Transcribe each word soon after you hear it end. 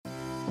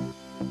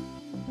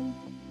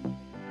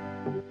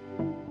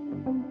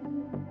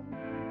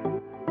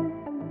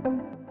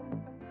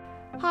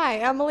Hi,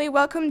 Emily.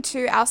 Welcome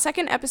to our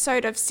second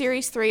episode of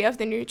Series 3 of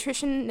the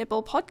Nutrition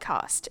Nibble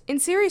podcast. In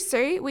Series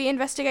 3, we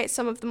investigate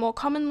some of the more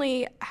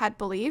commonly had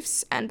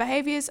beliefs and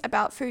behaviours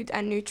about food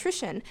and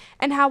nutrition,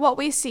 and how what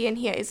we see and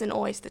hear isn't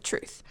always the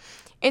truth.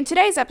 In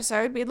today's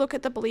episode, we look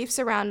at the beliefs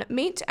around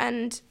meat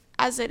and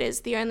as it is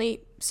the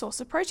only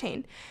source of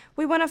protein.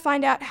 We want to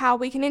find out how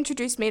we can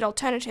introduce meat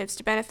alternatives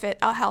to benefit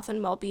our health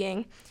and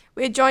well-being.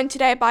 We are joined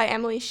today by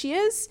Emily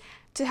Shears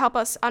to help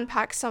us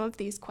unpack some of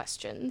these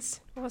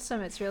questions. Awesome.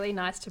 It's really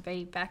nice to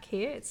be back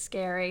here. It's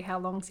scary how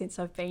long since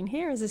I've been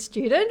here as a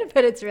student,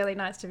 but it's really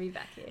nice to be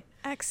back here.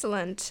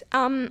 Excellent.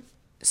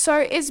 So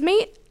is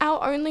meat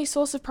our only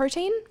source of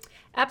protein?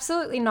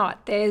 Absolutely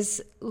not. There's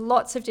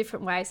lots of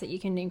different ways that you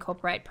can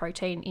incorporate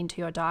protein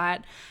into your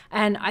diet.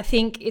 And I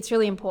think it's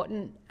really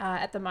important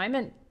at the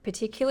moment,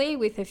 particularly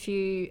with a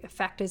few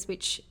factors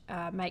which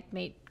make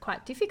meat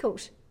quite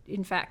difficult,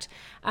 in fact,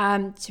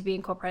 to be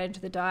incorporated into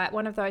the diet.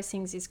 One of those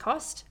things is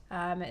cost.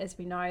 As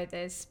we know,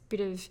 there's a bit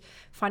of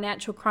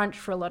financial crunch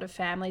for a lot of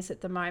families at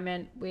the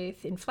moment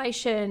with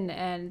inflation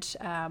and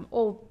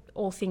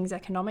all things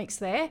economics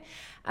there.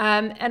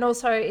 And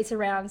also it's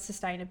around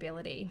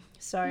sustainability.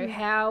 So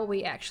how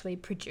we actually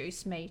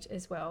produce meat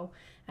as well.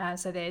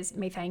 So there's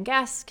methane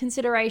gas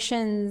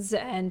considerations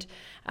and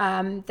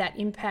that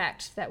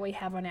impact that we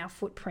have on our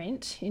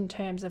footprint in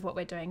terms of what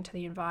we're doing to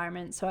the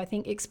environment. So I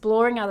think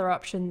exploring other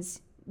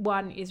options,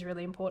 one, is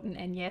really important.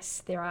 And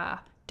yes, there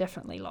are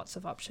definitely lots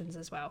of options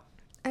as well.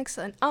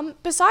 Excellent.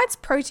 Besides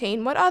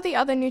protein, what are the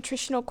other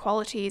nutritional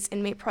qualities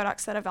in meat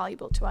products that are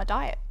valuable to our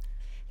diet?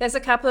 There's a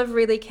couple of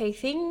really key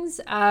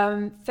things.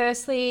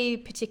 Firstly,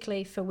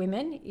 particularly for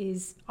women,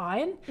 is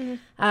iron.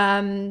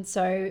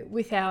 So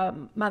with our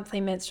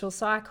monthly menstrual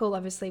cycle,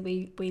 obviously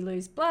we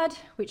lose blood,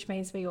 which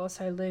means we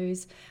also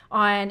lose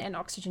iron and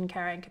oxygen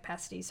carrying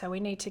capacity. So we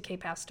need to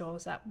keep our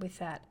stores up with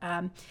that.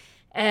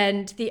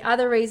 And the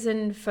other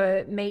reason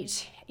for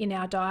meat in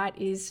our diet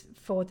is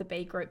for the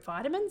B group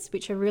vitamins,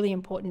 which are really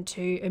important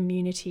to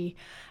immunity.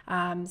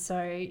 So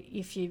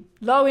if you're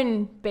low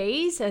in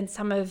Bs, and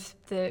some of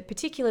the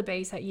particular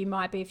Bs that you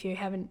might be if you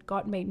haven't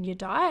got meat in your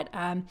diet,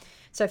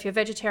 so if you're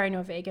vegetarian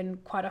or vegan,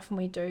 quite often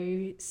we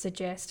do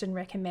suggest and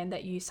recommend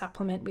that you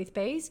supplement with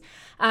Bs.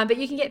 But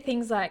you can get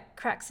things like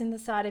cracks in the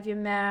side of your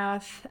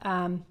mouth,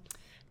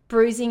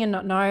 bruising and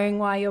not knowing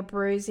why you're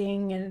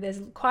bruising, and there's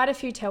quite a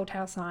few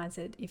telltale signs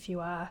that if you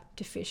are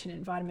deficient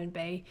in vitamin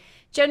B.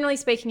 Generally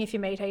speaking, if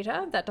you're a meat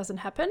eater, that doesn't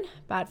happen,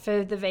 but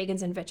for the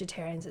vegans and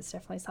vegetarians, it's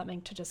definitely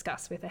something to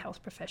discuss with a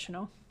health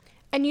professional.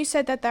 And you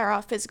said that there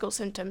are physical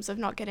symptoms of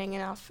not getting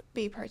enough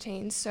B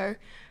proteins, so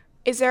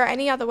is there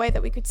any other way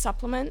that we could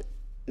supplement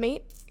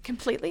meat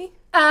completely?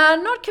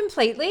 Not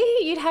completely.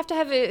 You'd have to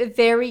have a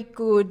very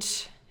good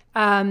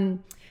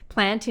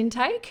plant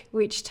intake,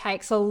 which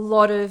takes a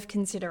lot of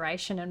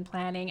consideration and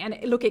planning. And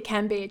look, it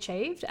can be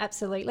achieved,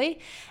 absolutely.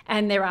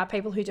 And there are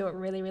people who do it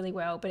really, really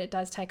well, but it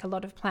does take a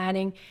lot of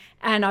planning.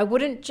 And I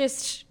wouldn't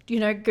just,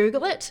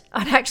 Google it.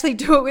 I'd actually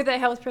do it with a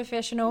health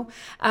professional.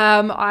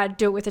 I'd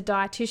do it with a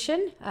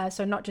dietitian.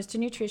 So not just a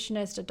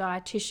nutritionist, a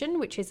dietitian,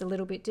 which is a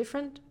little bit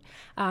different.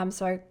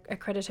 So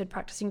accredited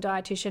practicing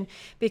dietitian,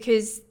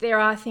 because there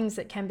are things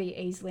that can be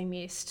easily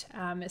missed,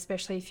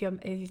 especially if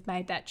you've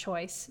made that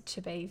choice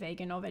to be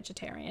vegan or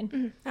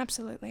vegetarian.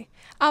 Absolutely.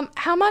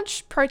 How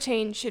much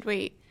protein should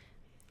we,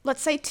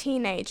 let's say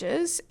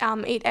teenagers,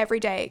 eat every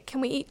day?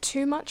 Can we eat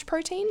too much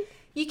protein?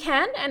 You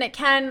can, and it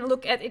can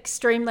look at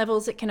extreme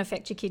levels. It can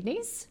affect your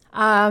kidneys.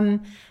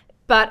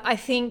 But I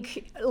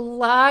think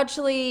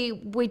largely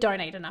we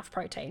don't eat enough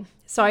protein.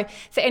 So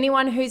for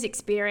anyone who's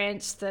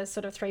experienced the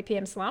sort of 3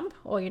 p.m. slump,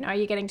 or,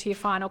 you're getting to your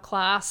final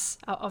class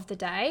of the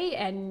day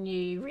and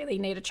you really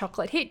need a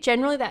chocolate hit,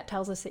 generally that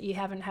tells us that you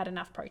haven't had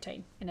enough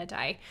protein in a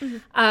day.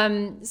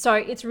 So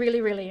it's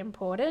really, really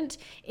important.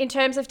 In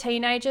terms of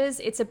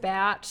teenagers,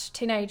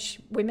 teenage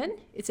women,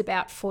 it's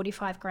about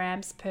 45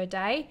 grams per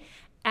day.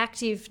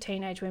 Active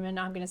teenage women,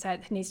 I'm going to say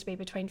it needs to be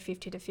between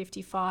 50 to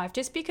 55,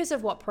 just because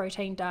of what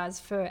protein does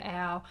for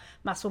our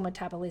muscle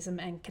metabolism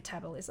and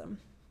catabolism.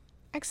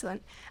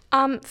 Excellent.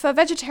 For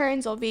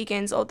vegetarians or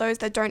vegans or those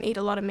that don't eat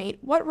a lot of meat,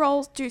 what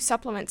roles do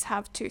supplements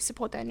have to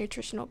support their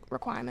nutritional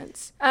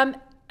requirements?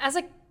 As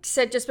I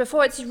said just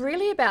before, it's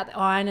really about the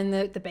iron and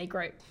the B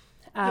group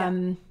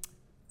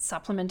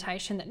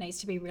supplementation that needs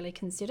to be really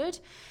considered.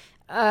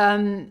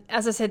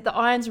 As I said, the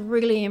iron's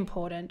really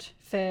important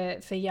for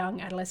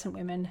young adolescent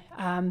women.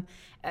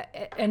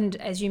 And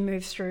as you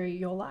move through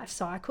your life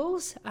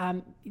cycles,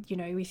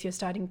 if you're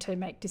starting to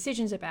make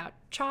decisions about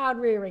child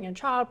rearing and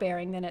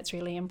childbearing, then it's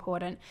really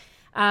important.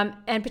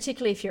 And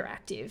particularly if you're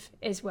active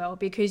as well,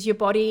 because your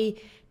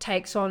body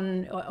takes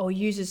on or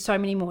uses so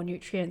many more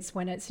nutrients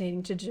when it's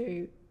needing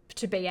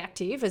to be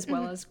active, as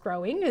well as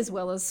growing, as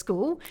well as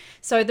school.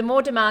 So the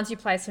more demands you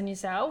place on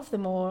yourself, the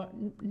more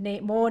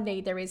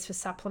need there is for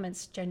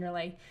supplements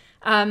generally.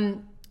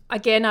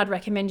 Again, I'd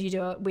recommend you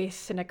do it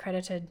with an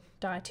accredited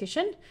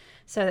dietitian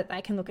so that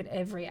they can look at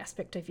every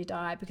aspect of your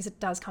diet, because it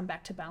does come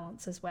back to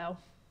balance as well.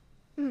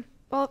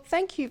 Well,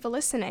 thank you for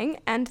listening,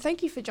 and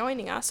thank you for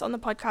joining us on the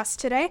podcast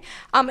today.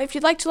 If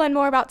you'd like to learn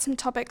more about some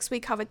topics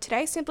we covered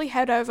today, simply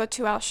head over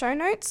to our show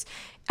notes.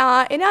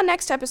 In our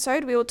next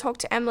episode, we will talk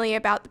to Emily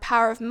about the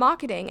power of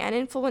marketing and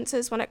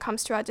influences when it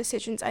comes to our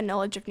decisions and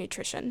knowledge of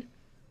nutrition.